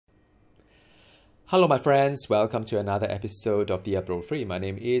Hello my friends, welcome to another episode of Diablo 3. My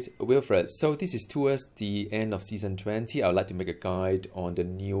name is Wilfred. So this is towards the end of Season 20. I would like to make a guide on the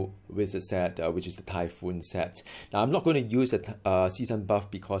new wizard set, which is the Typhon set. Now I'm not going to use the season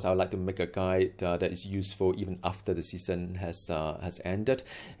buff because I would like to make a guide that is useful even after the season has ended.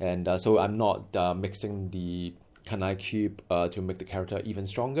 And so I'm not mixing the Kanai cube to make the character even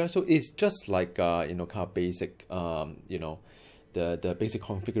stronger. So it's just like, kind of basic, the basic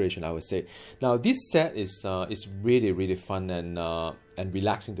configuration, I would say. Now this set is really fun and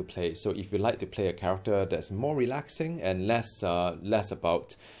relaxing to play. So if you like to play a character that's more relaxing and less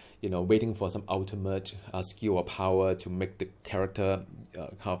about waiting for some ultimate skill or power to make the character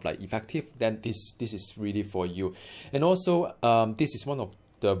kind of like effective, then this is really for you. And also this is one of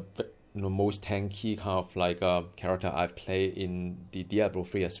the most tanky kind of like character I've played in the Diablo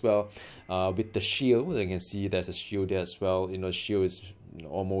 3 as well. With the shield, you can see there's a shield there as well. Shield is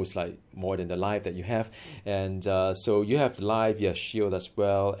almost like more than the life that you have, and so you have life, you have shield as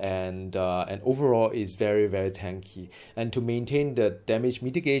well, and overall is very tanky. And to maintain the damage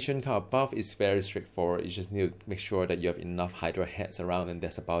mitigation kind of buff is very straightforward. You just need to make sure that you have enough Hydra heads around, and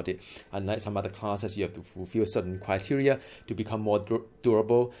that's about it. Unlike some other classes, you have to fulfill certain criteria to become more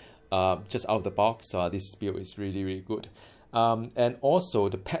durable. Just out of the box, this build is really good. And also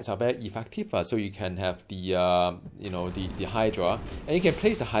the pets are very effective, so you can have the the Hydra, and you can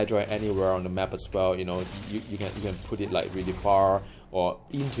place the Hydra anywhere on the map as well. You can put it like really far or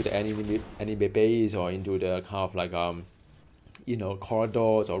into the enemy base or into the kind of like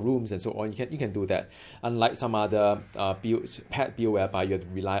corridors or rooms and so on. You can do that. Unlike some other pet build whereby you have to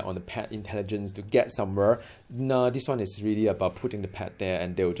rely on the pet intelligence to get somewhere. No, this one is really about putting the pet there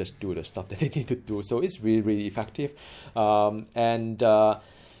and they'll just do the stuff that they need to do. So it's really effective.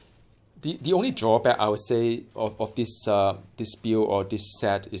 The only drawback I would say of this this build or this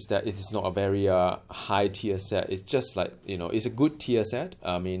set is that it is not a very high tier set. It's just like it's a good tier set.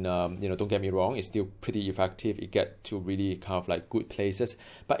 I mean don't get me wrong, it's still pretty effective. It get to really kind of like good places,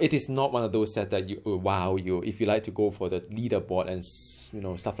 but it is not one of those sets that wow you if you like to go for the leaderboard and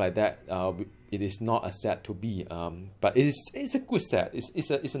stuff like that. It is not a set to be, but it's a good set.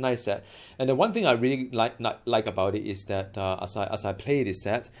 It's a nice set. And the one thing I really like about it is that as I play this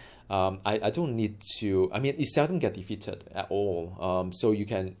set, I don't need to. I mean, it seldom get defeated at all. So you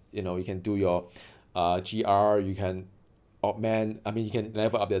can do your GR. You can augment. I mean, you can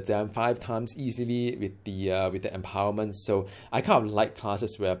level up the Jam 5 times easily with the empowerment. So I kind of like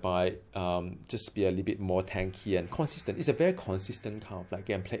classes whereby just be a little bit more tanky and consistent. It's a very consistent kind of like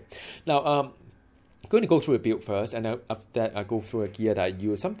gameplay. Now I'm going to go through a build first, and after that I go through a gear that I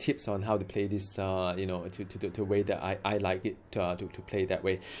use, some tips on how to play this, to way that I like it to play that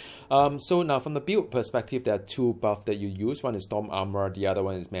way. So now from the build perspective, there are two buffs that you use. One is Storm Armor, the other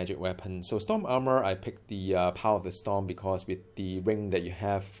one is Magic Weapon. So Storm Armor, I picked the Power of the Storm because with the ring that you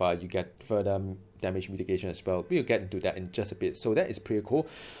have, you get further damage mitigation as well. We'll get into that in just a bit. So that is pretty cool.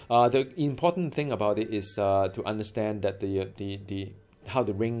 The important thing about it is to understand that the how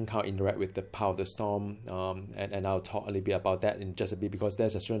the ring can interact with the Power of the Storm, and I'll talk a little bit about that in just a bit, because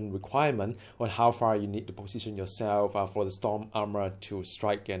there's a certain requirement on how far you need to position yourself for the Storm Armor to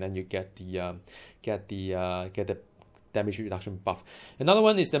strike, and then you get the damage reduction buff. Another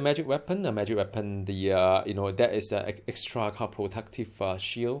one is the Magic Weapon. The Magic Weapon, that is an extra protective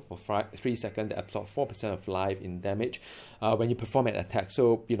shield for 3 seconds that absorbs 4% of life in damage when you perform an attack.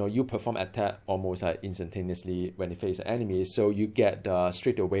 So you perform attack almost instantaneously when you face an enemy. So you get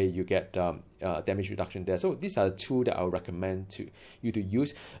straight away you get damage reduction there. So these are the two that I would recommend you to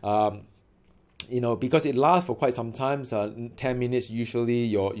use. Because it lasts for quite some time, 10 minutes, usually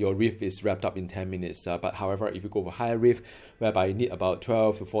your rift is wrapped up in 10 minutes. But however, if you go for higher rift, whereby you need about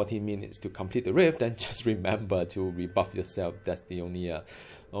 12 to 14 minutes to complete the rift, then just remember to rebuff yourself. That's the only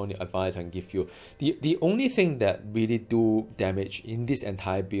advice I can give you. The only thing that really do damage in this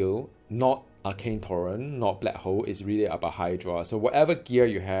entire build, not Arcane Torrent, not Black Hole, is really about Hydra. So whatever gear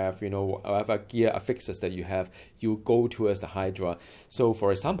you have, whatever gear affixes that you have, you go towards the Hydra. So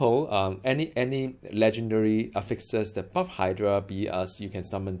for example, any legendary affixes that buff Hydra, be as you can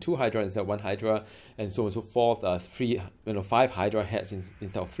summon 2 Hydra instead of 1 Hydra, and so on and so forth. 5 Hydra heads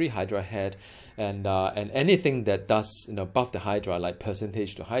instead of 3 Hydra head, and anything that does buff the Hydra, like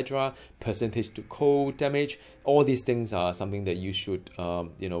percentage to Hydra, percentage to cold damage. All these things are something that you should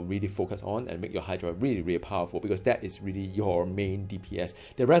really focus on and make your Hydra really powerful, because that is really your main DPS.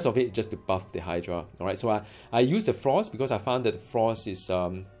 The rest of it just to buff the Hydra. All right, so I use the Frost because I found that the Frost is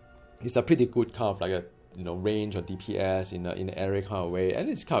a pretty good kind of like a range or DPS in an area kind of way, and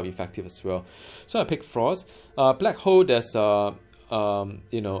it's kind of effective as well. So I picked Frost. Black Hole, there's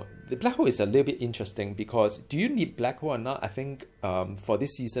you know, the black hole is a little bit interesting because do you need black hole or not? I think for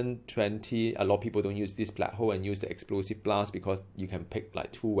this season 20, a lot of people don't use this black hole and use the explosive blast because you can pick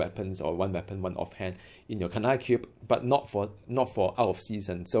like 2 weapons or 1 weapon, 1 offhand in your Kanai cube, but not for out of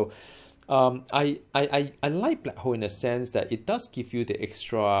season. So I like black hole in the sense that it does give you the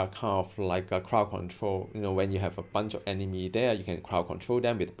extra kind of like a crowd control. You know, when you have a bunch of enemy there, you can crowd control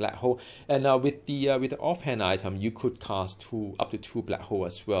them with black hole. And with the offhand item, you could cast up to 2 black hole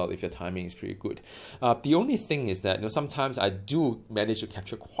as well if your timing is pretty good. The only thing is that, you know, sometimes I do manage to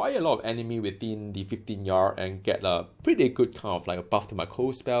capture quite a lot of enemy within the 15 yard and get a pretty good kind of like a buff to my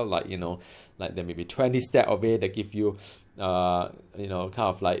cold spell, like, you know, like there may be 20 stack of it that give you you know, kind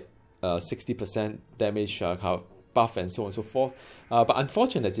of like 60% damage kind of buff and so on and so forth. But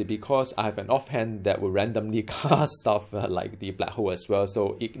unfortunately, because I have an offhand that will randomly cast stuff like the black hole as well,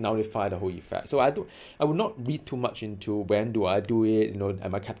 so it nullifies the whole effect. So I would not read too much into when do I do it. You know,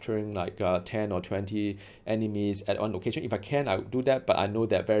 am I capturing like 10 or 20 enemies at one occasion? If I can, I would do that. But I know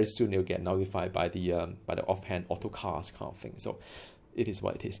that very soon it will get nullified by the offhand auto cast kind of thing. So it is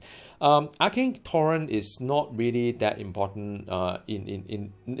what it is. Arcane Torrent is not really that important.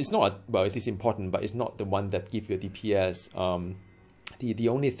 It's not well, it is important, but it's not the one that gives you DPS. The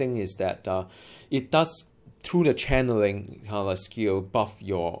only thing is that it does, through the channeling kind of skill, buff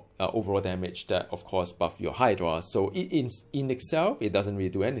your overall damage. That of course buff your Hydra. So in itself, it doesn't really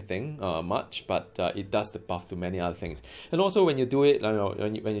do anything much, but it does the buff to many other things. And also when you do it, you know,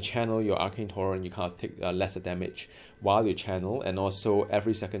 when you channel your Arcane Torrent, you kind of take lesser damage while you channel, and also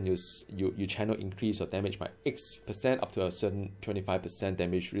every second you channel increase your damage by X% up to a certain 25%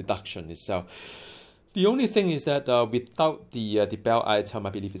 damage reduction itself. The only thing is that without the bell item, I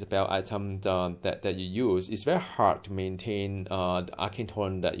believe it's a bell item that you use, it's very hard to maintain the arcane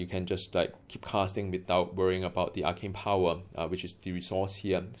torrent that you can just like keep casting without worrying about the arcane power, which is the resource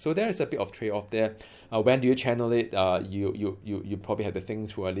here. So there is a bit of trade-off there. When do you channel it? You probably have to think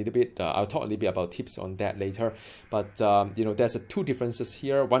through a little bit. I'll talk a little bit about tips on that later. But you know, there's 2 differences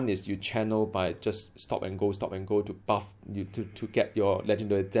here. One is you channel by just stop and go to buff you to get your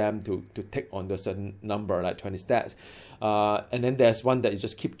legendary dam to take on the certain number like 20 stats. And then there's one that you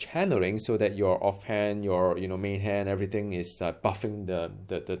just keep channeling so that your offhand, your main hand, everything is buffing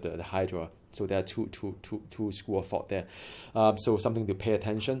the Hydra. So there are two school of thought there. So something to pay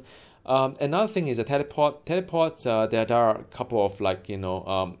attention. Another thing is a teleport. Teleports, there are a couple of like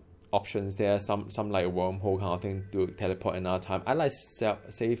options there. Some like a wormhole kind of thing to teleport another time. I like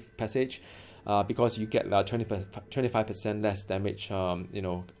safe passage. Because you get 25% less damage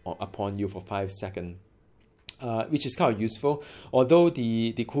upon you for 5 seconds. Which is kind of useful, although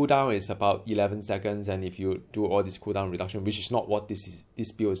the cooldown is about 11 seconds, and if you do all this cooldown reduction, which is not what this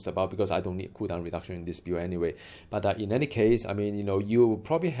build is about, because I don't need cooldown reduction in this build anyway. But in any case, I mean, you will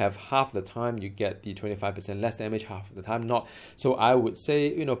probably have half the time you get the 25% less damage, half the time not. So I would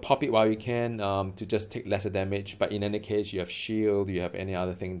say, pop it while you can to just take lesser damage. But in any case, you have shield, you have any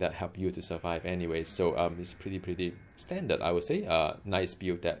other thing that help you to survive anyway. So it's pretty standard, I would say. Nice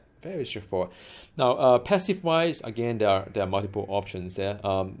build that. Very straightforward. Now, passive-wise, again, there are multiple options there.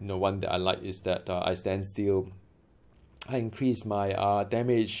 One that I like is that I stand still. I increase my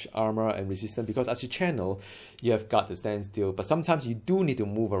damage, armor, and resistance, because as you channel, you have got the stand still. But sometimes you do need to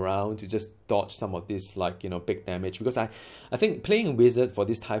move around to just dodge some of this, like big damage. Because I think playing Wizard for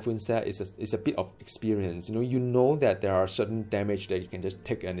this Typhon set is a bit of experience. You know that there are certain damage that you can just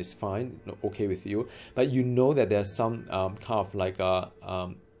take and it's fine, okay with you. But you know that there's some kind of like a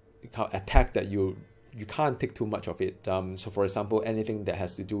attack that you can't take too much of it. So for example, anything that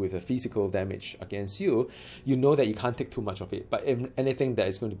has to do with a physical damage against you, you know that you can't take too much of it. But if anything that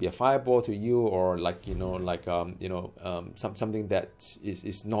is going to be a fireball to you, or like something that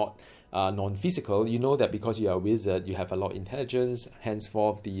is not non-physical, you know that because you are a wizard, you have a lot of intelligence.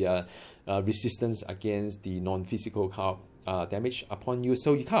 Henceforth, the resistance against the non-physical kind of damage upon you.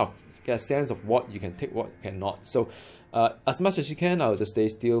 So you kind of get a sense of what you can take, what you cannot. So as much as you can, I will just stay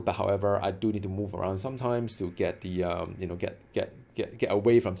still. But however, I do need to move around sometimes to get the get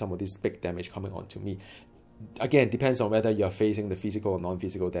away from some of this big damage coming onto me. Again, depends on whether you are facing the physical or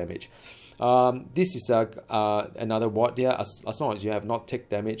non-physical damage. This is another ward there. As long as you have not taken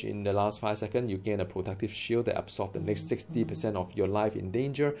damage in the last 5 seconds, you gain a protective shield that absorbs the next 60% of your life in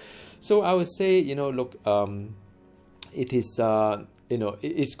danger. So I would say, look, it is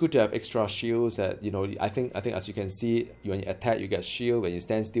it's good to have extra shields. That I think as you can see, when you attack you get shield, when you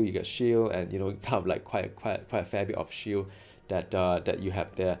stand still you get shield, and kind of like quite a fair bit of shield that you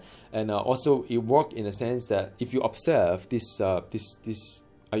have there. And also it works in a sense that if you observe this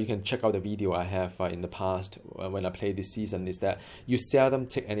you can check out the video I have in the past when I played this season, is that you seldom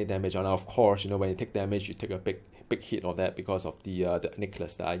take any damage. And of course, when you take damage, you take a big hit of that because of the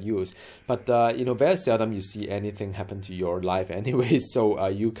necklace that I use. But very seldom you see anything happen to your life anyway, so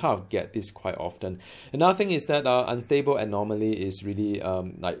you kind of get this quite often. Another thing is that unstable anomaly is really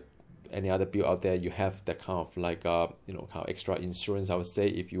like any other build out there. You have that kind of like kind of extra insurance, I would say.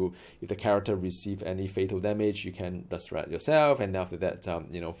 If the character receive any fatal damage, you can just rat yourself, and after that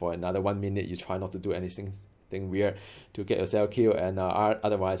for another 1 minute you try not to do anything weird to get yourself killed, and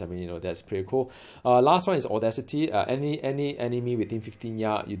otherwise, that's pretty cool. Last one is audacity. Any enemy within 15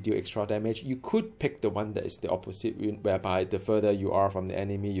 yards, you deal extra damage. You could pick the one that is the opposite, whereby the further you are from the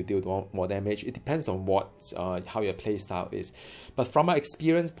enemy, you deal more damage. It depends on what how your play style is. But from my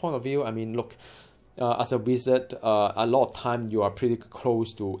experience point of view, look, as a wizard, a lot of time you are pretty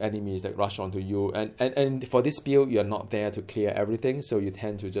close to enemies that rush onto you, and for this build, you're not there to clear everything, so you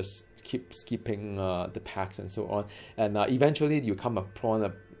tend to just keep skipping the packs and so on, and eventually you come upon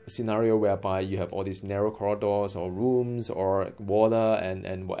a scenario whereby you have all these narrow corridors or rooms or water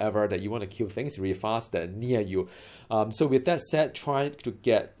and whatever that you want to kill things really fast that are near you. So with that said, try to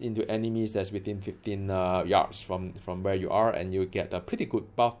get into enemies that's within 15 yards from where you are, and you get a pretty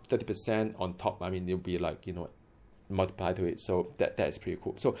good buff, 30% on top. You'll be like multiply to it, so that is pretty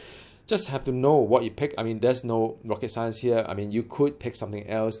cool. So just have to know what you pick. There's no rocket science here. you could pick something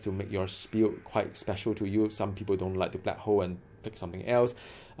else to make your build quite special to you. Some people don't like the black hole and pick something else.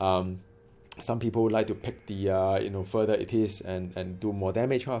 Some people like to pick the further it is and do more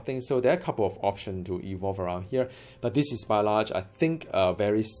damage kind of thing. So there are a couple of options to evolve around here, but this is by large, I think, a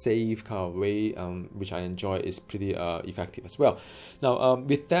very safe kind of way, which I enjoy, is pretty effective as well. Now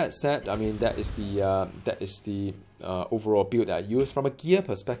with that said, that is the overall build that I use. From a gear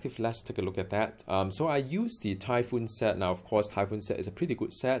perspective, let's take a look at that. So I use the Typhon set. Now of course, Typhon set is a pretty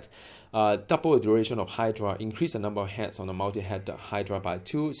good set. Double the duration of Hydra, increase the number of heads on a multi-head Hydra by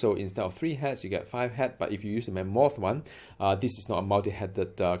 2, so instead of 3 heads you get 5 heads. But if you use the Mammoth one, this is not a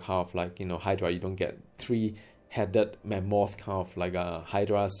multi-headed kind of like Hydra. You don't get 3-headed Mammoth kind of like a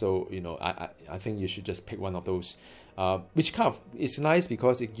Hydra, so I think you should just pick one of those, which kind of is nice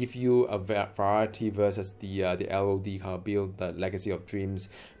because it gives you a variety versus the LOD kind of build, the Legacy of Dreams.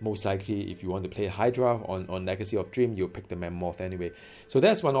 Most likely, if you want to play Hydra on Legacy of Dream, you'll pick the Mammoth anyway. So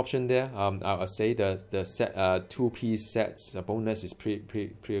that's one option there. I'll say the set 2-piece sets bonus is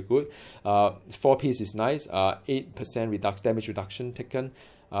pretty good. 4-piece is nice. 8% damage reduction taken.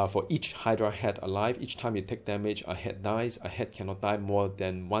 For each Hydra head alive. Each time you take damage, a head dies. A head cannot die more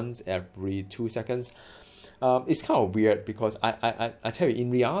than once every 2 seconds. It's kind of weird because I tell you, in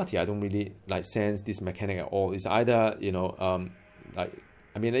reality, I don't really sense this mechanic at all. It's either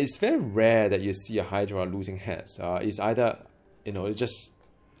it's very rare that you see a Hydra losing heads. It's either it's just,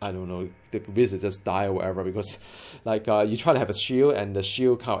 I don't know, the wizard just die or whatever, because you try to have a shield and the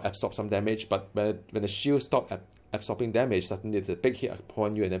shield kind of absorbs some damage, but when the shield stops absorbing damage, suddenly it's a big hit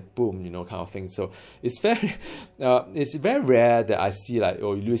upon you and then boom, kind of thing. So it's very rare that I see you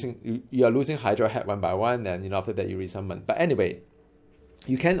are losing Hydra head one by one, and after that you resummon. But anyway,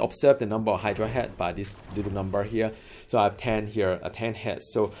 you can observe the number of Hydra head by this little number here. So I have 10 here, 10 heads.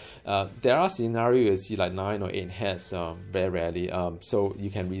 So there are scenarios you see 9 or 8 heads, very rarely. So you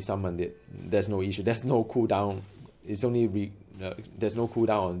can resummon it. There's no issue. There's no cooldown. It's only there's no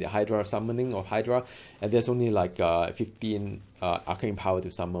cooldown on the Hydra summoning of Hydra, and there's only 15 arcane power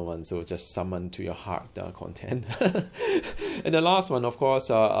to summon one, so just summon to your heart content. And the last one, of course,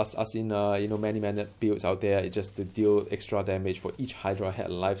 as in many builds out there, is just to deal extra damage for each Hydra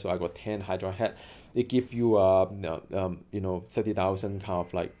head alive. So I got 10 Hydra head. It gives you 30,000 kind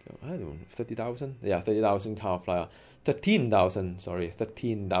of I don't know, 30,000, yeah, 30,000 kind of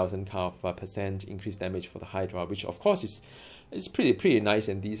 13,000 kind of percent increased damage for the Hydra, which of course is pretty nice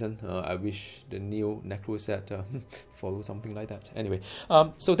and decent. I wish the new Necro set follow something like that. Anyway,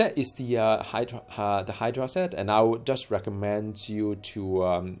 so that is the Hydra set, and I would just recommend you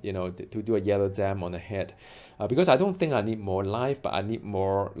to to do a yellow dam on the head, because I don't think I need more life, but I need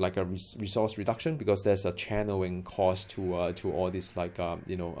more a resource reduction, because there's a channeling cost to all this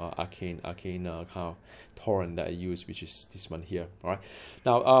arcane kind of torrent that I use, which is this one here. All right,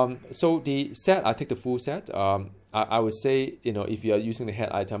 now so the set, I take the full set. I would say, if you are using the head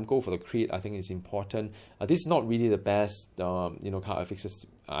item, go for the crit. I think it's important. This is not really the best kind of fixes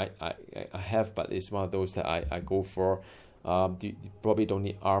I have, but it's one of those that I go for. You probably don't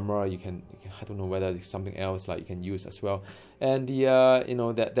need armor. You can I don't know whether it's something else you can use as well. And the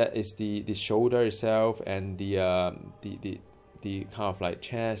that is the shoulder itself, and the kind of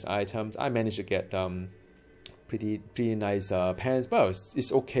chest items. I managed to get pretty nice pants, but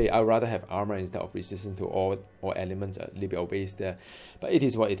it's okay. I'd rather have armor instead of resistance to all elements, a little bit of base there, but it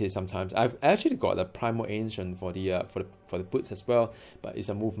is what it is. Sometimes I've actually got a primal ancient for the boots as well, but it's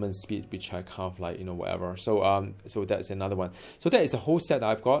a movement speed which I can't like, you know, whatever. So so that's another one. So that is a whole set that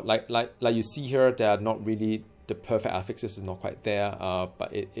I've got. Like you see here, they are not really the perfect affixes, is not quite there,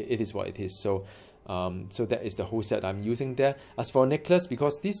 but it is what it is. So so that is the whole set I'm using there. As for necklace,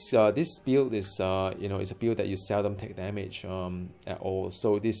 because this build is you know, it's a build that you seldom take damage at all,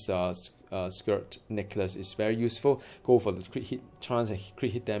 so this skirt necklace is very useful. Go for the crit hit chance and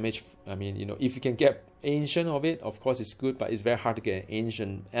crit hit damage. I mean, you know, if you can get ancient of it, of course it's good, but it's very hard to get an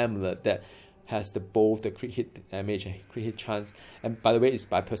ancient amulet that has both the crit hit damage and crit hit chance. And by the way, it's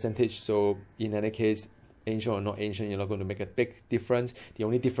by percentage, so in any case, ancient or not ancient, you're not going to make a big difference. The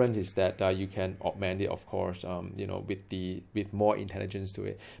only difference is that you can augment it, of course, you know, with more intelligence to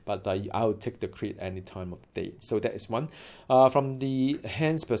it. But I'll take the crit any time of the day. So that is one. From the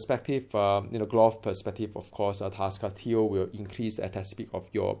hands perspective, you know, glove perspective, of course, Tasker Teal will increase the attack speed of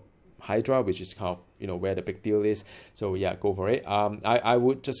your Hydra, which is kind of, you know, where the big deal is. So yeah, go for it. I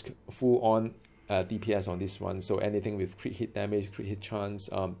would just full on DPS on this one, so anything with crit hit damage, crit hit chance,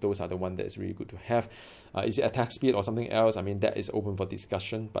 those are the one that is really good to have. Is it attack speed or something else? I mean, that is open for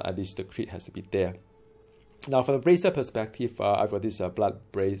discussion, but at least the crit has to be there. Now, from the bracer perspective, I've got this blood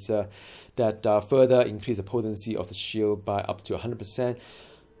bracer that further increase the potency of the shield by up to 100%.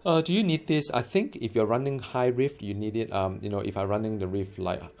 Do you need this? I think if you're running high rift, you need it. You know, if I'm running the rift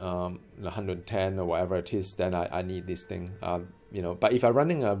like 110 or whatever it is, then I need this thing. You know, but if I'm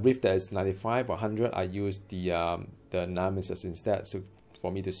running a rift that is 95 or 100, I use the Nemesis instead. So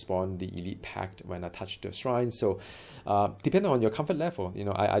for me to spawn the elite pact when I touch the shrine. So depending on your comfort level, you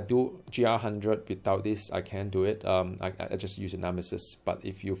know, I do GR 100 without this, I can do it. I just use a Nemesis. But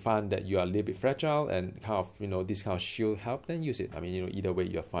if you find that you are a little bit fragile and kind of, you know, this kind of shield help, then use it. I mean, you know, either way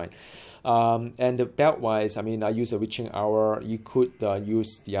you're fine. And the belt wise, I mean, I use a Witching Hour. You could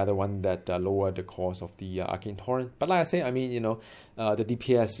use the other one that lower the cost of the Arcane Torrent. But like I say, I mean, you know, the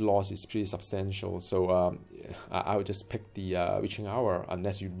DPS loss is pretty substantial. So I would just pick the Witching Hour,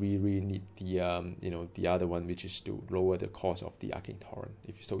 unless you really need the you know, the other one, which is to lower the cost of the Arcane Torrent,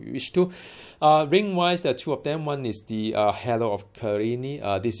 if you so wish to. Ring wise, there are two of them. One is the Halo of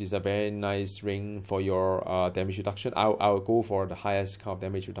Kirini. This is a very nice ring for your damage reduction. I'll go for the highest kind of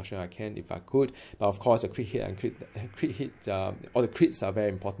damage reduction I can if I could, but of course the crit hit and crit hit, all the crits are very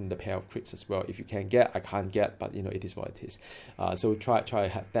important, the pair of crits as well. If you can get, I can't get, but you know, it is what it is. So try to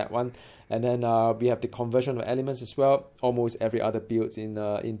have that one. And then we have the conversion of elements as well. Almost every other build in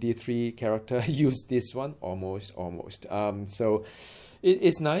D3 character use this one, almost. So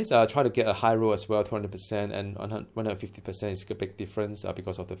it's nice. Try to get a high roll as well, 200% and 150% is a big difference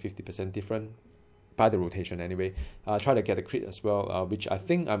because of the 50% difference by the rotation anyway. Try to get a crit as well, which I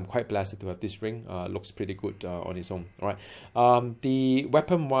think I'm quite blessed to have this ring. Looks pretty good on its own. All right. The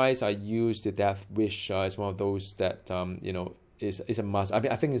weapon wise, I use the Death Wish. It's one of those that you know, is a must. I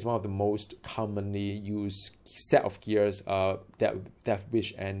mean, I think it's one of the most commonly used set of gears, Death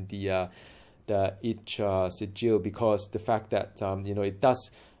Wish and the each sigil, because the fact that you know, it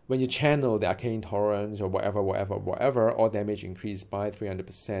does, when you channel the Arcane Torrent or whatever, all damage increase by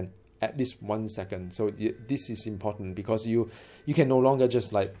 300% at least 1 second. So this is important because you can no longer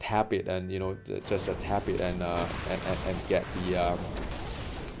just like tap it and, you know, just tap it and get the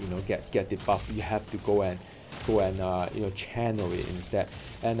you know, get the buff. You have to go and you know, channel it instead.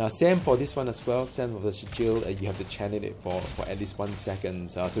 And same for this one as well. Same for the sigil, you have to channel it for at least 1 second.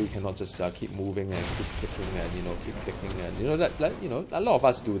 So you cannot just keep moving and keep clicking and, you know, keep clicking, and you know that you know, a lot of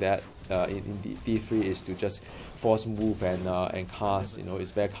us do that in D3, is to just force move and cast. You know, it's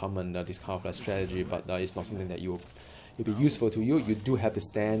very common, this kind of strategy, but it's not something that it'll be useful to you. You do have to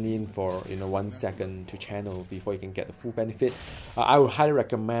stand in for, you know, 1 second to channel before you can get the full benefit. I would highly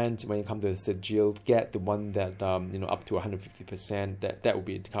recommend, when you come to the sigil, get the one that you know, up to 150%. That would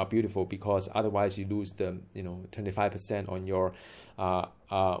be kind of beautiful, because otherwise you lose the, you know, 25% on your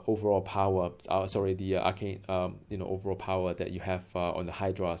overall power. Sorry, the arcane you know, overall power that you have on the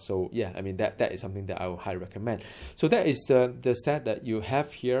Hydra. So yeah, I mean, that is something that I would highly recommend. So that is the set that you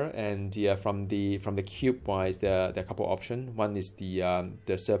have here. And from the cube wise, there are a couple options. One is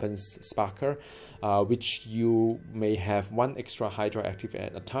the Serpent's Sparker, which you may have one extra Hydra active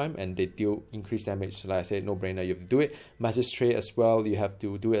at a time, and they deal increased damage. So like I said, no brainer, you have to do it. Magistrate as well, you have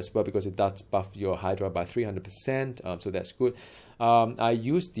to do it as well, because it does buff your Hydra by 300%. So that's good. I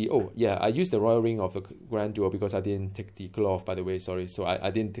used the I used the Royal Ring of the Grand Duo because I didn't take the glove, by the way, sorry. So I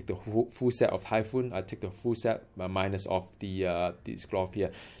didn't take the full set of Typhon. I take the full set minus off the this glove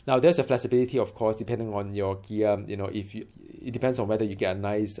here. Now there's a flexibility, of course, depending on your gear. You know, it depends on whether you get a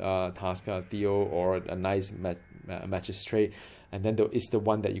nice Tasker deal or a nice Magistrate, and then it's the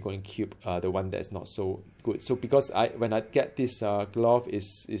one that you're going to keep, the one that is not so good. So because when I get this glove,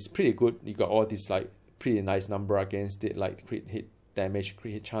 is pretty good. You got all this like pretty nice number against it, like crit hit damage,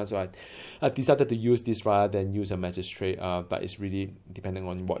 crit hit chance. So I decided to use this rather than use a Magistrate. But it's really depending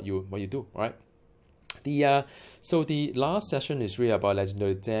on what you do, right? So the last session is really about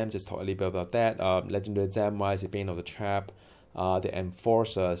Legendary Gem. Just talk a little bit about that. Legendary Gem wise, the Bane of the Trap, the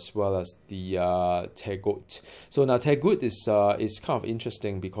Enforcer, as well as the Tegut. So now Tegut is kind of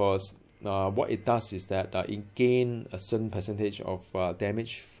interesting because what it does is that it gains a certain percentage of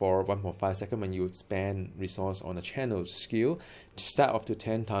damage for 1.5 seconds when you spend resource on a channel skill to start up to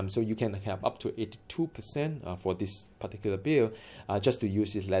 10 times. So you can have up to 82% for this particular build just to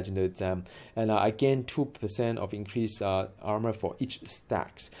use this Legendary Gem. And I gain 2% of increased armor for each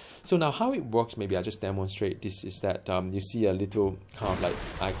stacks. So now how it works, maybe I just demonstrate this, is that you see a little kind of like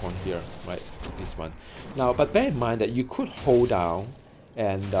icon here, right? This one. Now, but bear in mind that you could hold down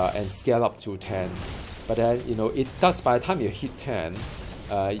and scale up to 10, but then you know it does, by the time you hit 10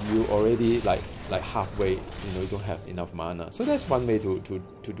 you already like halfway, you know, you don't have enough mana. So that's one way to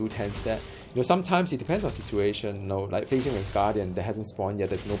do 10 stat. You know, sometimes it depends on situation. You know, like facing a Guardian that hasn't spawned yet,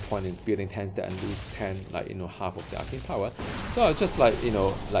 there's no point in building 10 stat and lose 10, like, you know, half of the arcane power. So I just like, you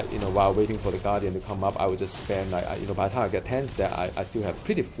know, while waiting for the Guardian to come up, I would just spend like, you know, by the time I get 10 stat, I still have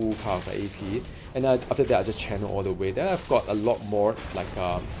pretty full count of AP, and after that I just channel all the way. Then I've got a lot more like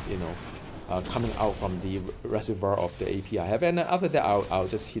you know, coming out from the reservoir of the AP I have, and after that I'll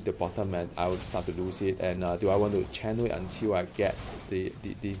just hit the bottom and I'll start to lose it. And do I want to channel it until I get the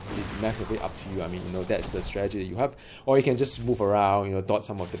max of it? Up to you. I mean, you know, that's the strategy that you have, or you can just move around, you know, dodge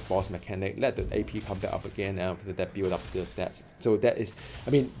some of the boss mechanic, let the AP come back up again, and after that build up the stats. So that is, I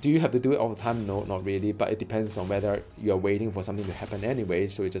mean, do you have to do it all the time? No, not really, but it depends on whether you are waiting for something to happen anyway,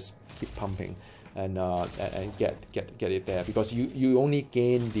 so you just keep pumping and get it there, because you only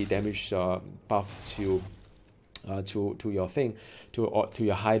gain the damage buff to your thing, to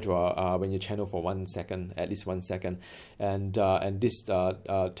your Hydra when you channel for 1 second, at least 1 second, and this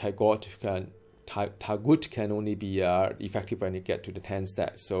Tagut can only be effective when you get to the 10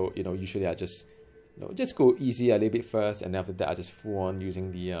 stacks. So you know, usually I just, you know, just go easy a little bit first, and after that I just full on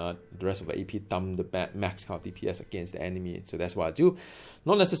using the rest of the AP, dump the max count DPS against the enemy. So that's what I do.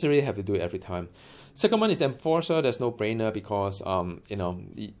 Not necessarily have to do it every time. Second one is Enforcer. There's no brainer because you know,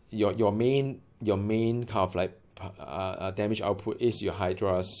 your main kind of like damage output is your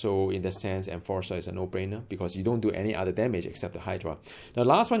Hydra. So in that sense, Enforcer is a no-brainer because you don't do any other damage except the Hydra. The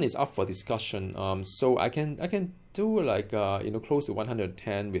last one is up for discussion. So I can do like you know, close to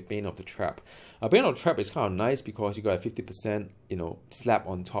 110 with Bane of the Trap. Bane of the Trap is kind of nice because you got a 50%, you know, slap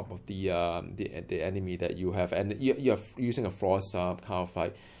on top of the enemy that you have, and you're using a Frost kind of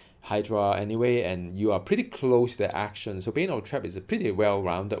like Hydra anyway, and you are pretty close to the action. So Bane of the Trap is a pretty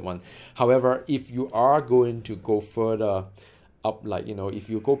well-rounded one. However, if you are going to go further up, like, you know, if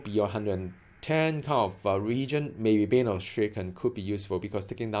you go beyond 110 kind of region, maybe Bane of the Stricken could be useful, because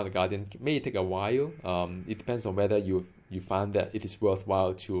taking down the Guardian may take a while. It depends on whether you find that it is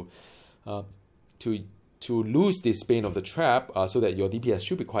worthwhile to lose this Bane of the Trap, so that your DPS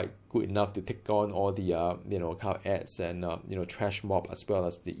should be quite good enough to take on all the you know, kind of ads and you know, trash mob as well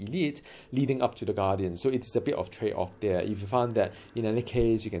as the elite leading up to the Guardian. So it's a bit of trade-off there. If you find that in any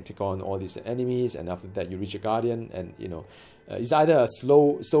case you can take on all these enemies, and after that you reach a Guardian, and you know, it's either a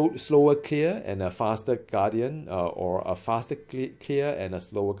slower clear and a faster Guardian, or a faster clear and a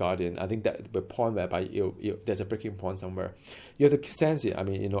slower Guardian. I think that the point whereby there's a breaking point somewhere. You have to sense it. I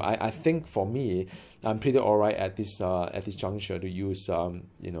mean, you know, I think for me, I'm pretty alright at this juncture to use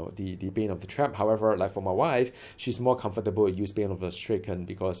you know, the Bane of the Trap. However, like for my wife, she's more comfortable to use Bane of the Stricken,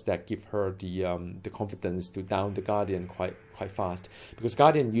 because that gives her the confidence to down the Guardian quite fast, because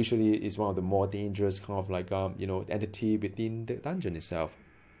Guardian usually is one of the more dangerous kind of like you know, entity within the dungeon itself,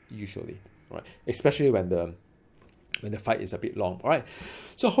 usually, right? Especially when the fight is a bit long. All right,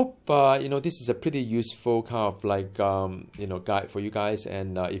 so I hope you know, this is a pretty useful kind of like you know, guide for you guys.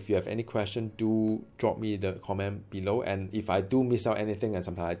 And if you have any question, do drop me the comment below. And if I do miss out anything, and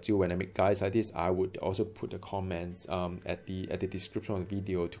sometimes I do when I make guides like this, I would also put the comments at the description of the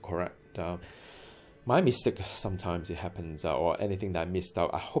video to correct my mistake, sometimes it happens, or anything that I missed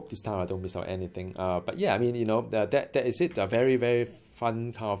out. I hope this time I don't miss out anything. But yeah, I mean, you know, that is it. A very, very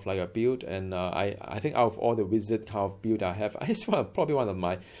fun kind of like a build, and I think out of all the wizard kind of build I have, it's probably one of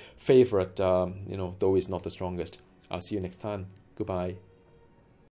my favorite. You know, though it's not the strongest. I'll see you next time. Goodbye.